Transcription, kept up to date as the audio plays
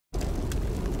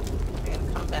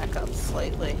back up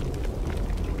slightly.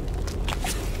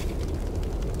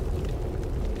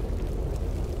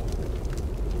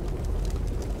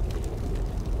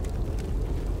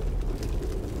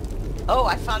 Oh,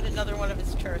 I found another one of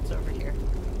his turrets over here.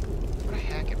 What a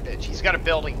hacking bitch. He's got a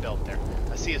building built there.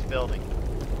 I see his building.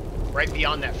 Right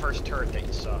beyond that first turret that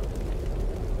you saw.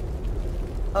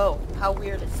 Oh, how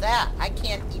weird is that? I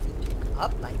can't even pick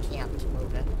up my camp to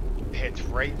move it. It's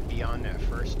right beyond that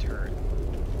first turret.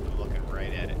 I'm looking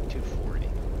right at it. 240.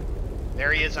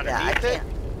 There he is underneath it.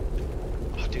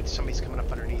 Oh, dude, somebody's coming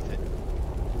up underneath it.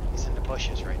 He's in the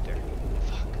bushes right there.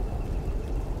 Fuck.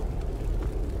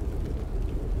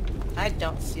 I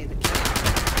don't see the camp.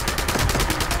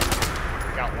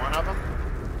 Got one of them.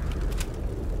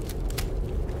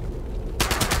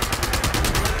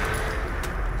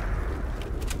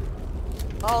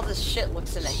 All this shit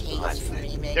looks in a haze for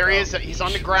me, Mako. There he is. He's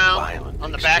on the ground,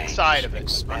 on the back side of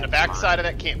it. On the back side of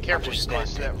that camp. Careful, he's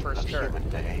close to that first turret.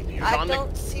 I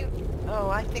don't see...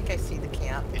 Oh, I think I see the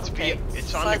camp. It's okay.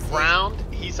 It's on the ground.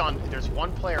 He's on... There's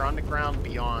one player on the ground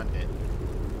beyond it.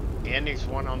 And there's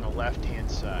one on the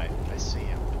left-hand side. I see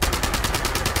him.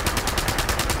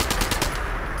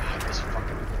 God, this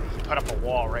fucking... He put up a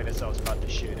wall right as I was about to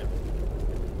shoot him.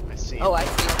 I see him. Oh, I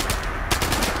see him.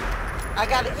 I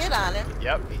got a hit on him.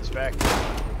 Yep, he's back.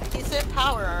 He's in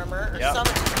power armor, or yep. some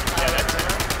of his power that's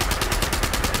armor.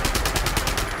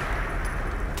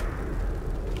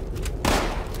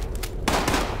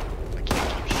 I can't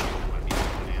keep shooting when I'm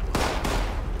using ammo.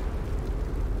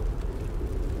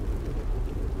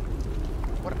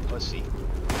 What a pussy.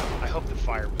 I hope the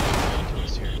fire will to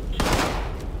us here.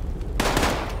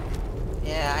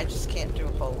 Yeah, I just can't do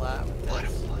a whole lot with this. What a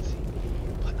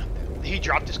pussy. He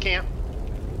dropped his camp?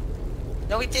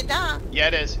 No, he did not. Yeah,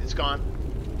 it is. It's gone.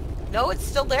 No, it's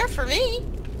still there for me.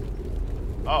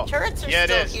 Oh, turrets are yeah,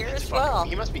 still it is. here It's as fucking, well.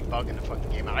 He must be bugging the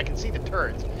fucking game out. I can see the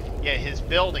turrets. Yeah, his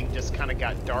building just kind of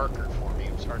got darker for me.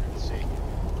 It was harder to see.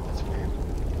 That's weird.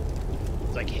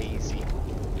 It's like hazy.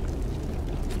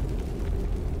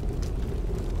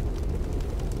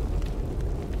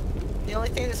 The only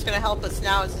thing that's going to help us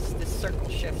now is this circle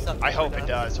shifts up. I hope it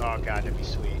does. Oh god, that'd be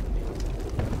sweet.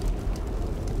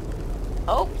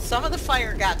 Oh, some of the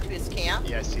fire got to his camp.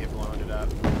 Yeah, I see it blowing it up.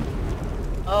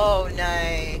 Oh,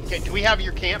 nice. Okay, do we have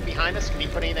your camp behind us? Can you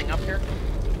put anything up here?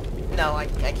 No, I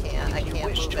can't. I can't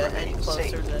move it any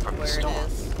closer than where it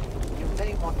is. You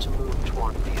may want to move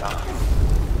toward the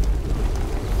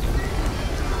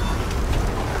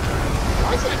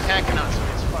Why is it attacking us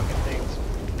with these fucking things?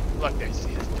 Look, they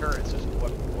see his turrets. Just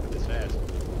what this has.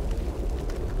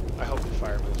 I hope the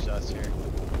fire moves us here.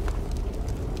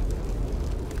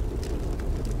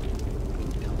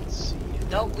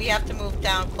 Nope, we have to move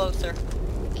down closer.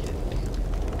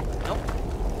 Nope.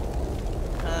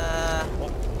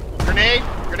 Oh. Grenade!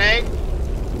 Grenade!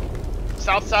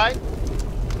 South side.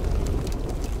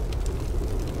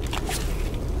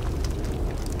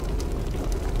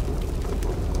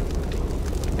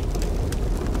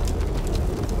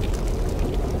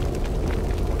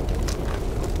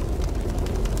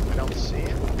 I don't see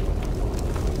it.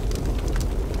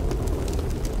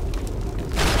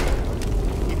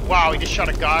 Wow, he just shot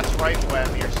a Gauss rifle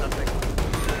at me or something.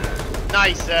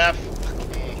 Nice, F.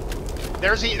 Okay.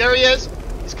 There he is.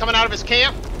 He's coming out of his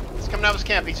camp. He's coming out of his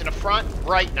camp. He's in the front,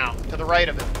 right now, to the right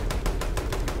of it.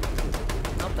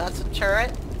 Nope, that's a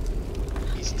turret.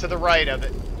 He's to the right of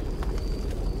it.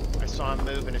 I saw him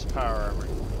move in his power armor.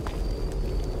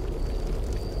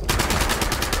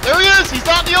 There he is! He's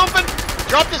out in the open!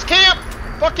 Dropped his camp!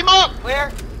 Fuck him up!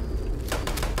 Where?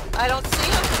 I don't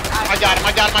see him. I got him,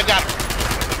 I got him, I got him.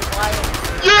 Why?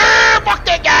 Yeah! Fuck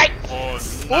that guy!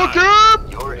 Fuck him!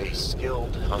 You're a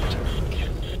skilled hunter,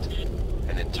 candidate.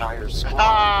 An entire squad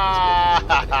Ah!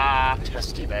 has been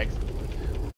tested.